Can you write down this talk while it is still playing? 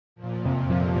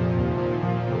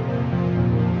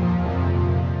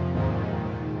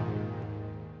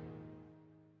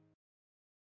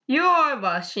You are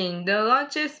watching the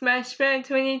largest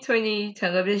LSF2020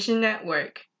 television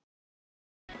network.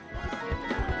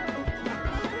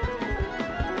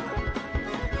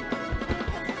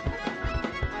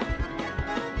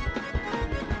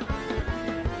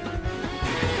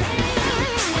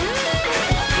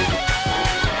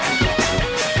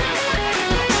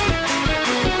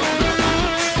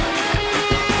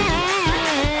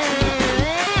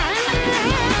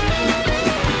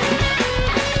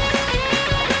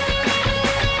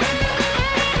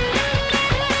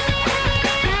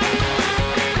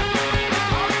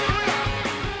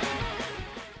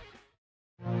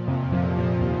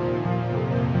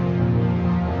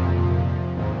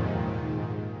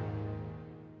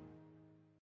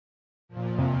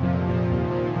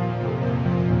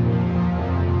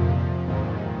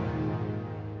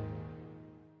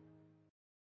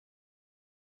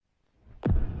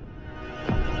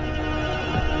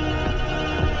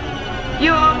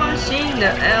 You are watching the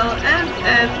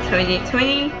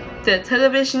LSF2020, the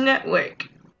television network.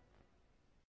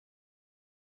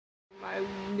 My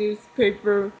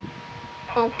newspaper.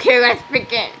 Okay, let's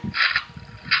begin.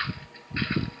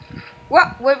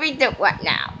 What will we do what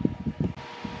now?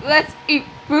 Let's eat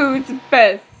foods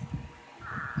best.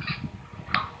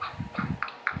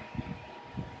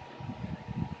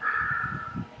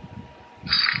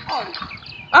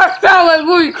 I sound like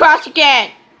Louis Crash again.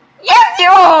 Yes, you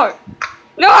are.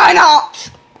 No, I'm not.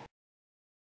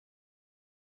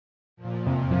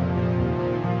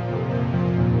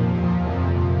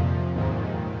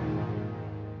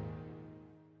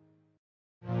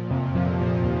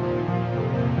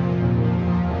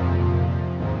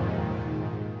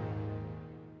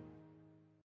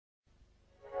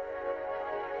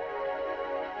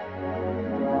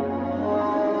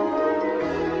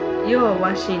 You are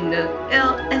watching the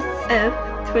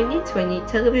LSF2020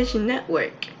 television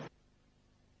network.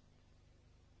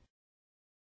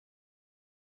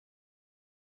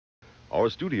 Our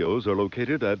studios are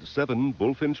located at 7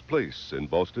 Bullfinch Place in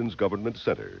Boston's Government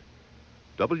Center.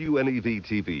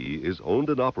 WNEV-TV is owned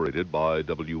and operated by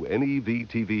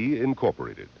WNEV-TV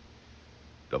Incorporated.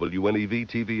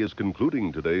 WNEV-TV is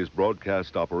concluding today's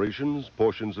broadcast operations,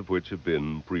 portions of which have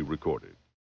been pre-recorded.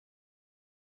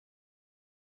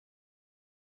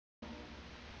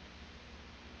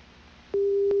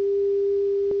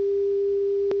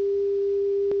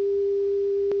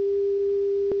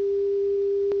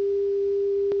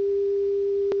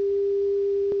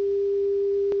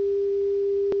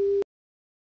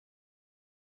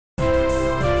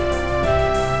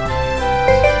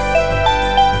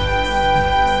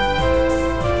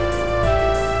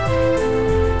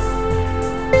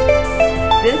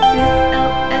 This is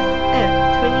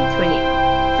LSF2020,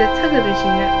 the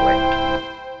television network.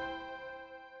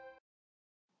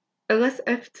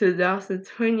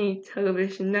 LSF2020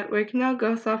 television network now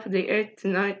goes off the air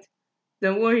tonight.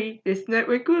 Don't worry, this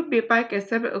network will be back at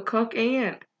 7 o'clock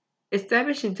a.m.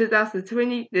 Established in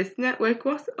 2020, this network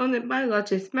was owned by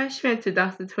largest Smashfan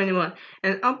 2021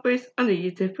 and operates under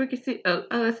the frequency of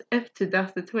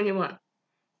LSF2021.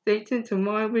 Stay tuned to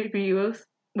more reviews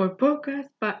or programs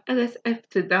by LSF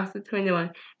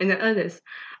 2021 and the others.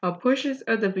 All portions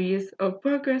of the videos or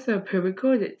programs are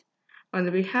pre-recorded. On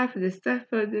behalf of the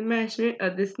staff of the management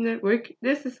of this network,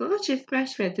 this is Largest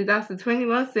Smashfan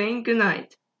 2021 saying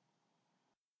goodnight.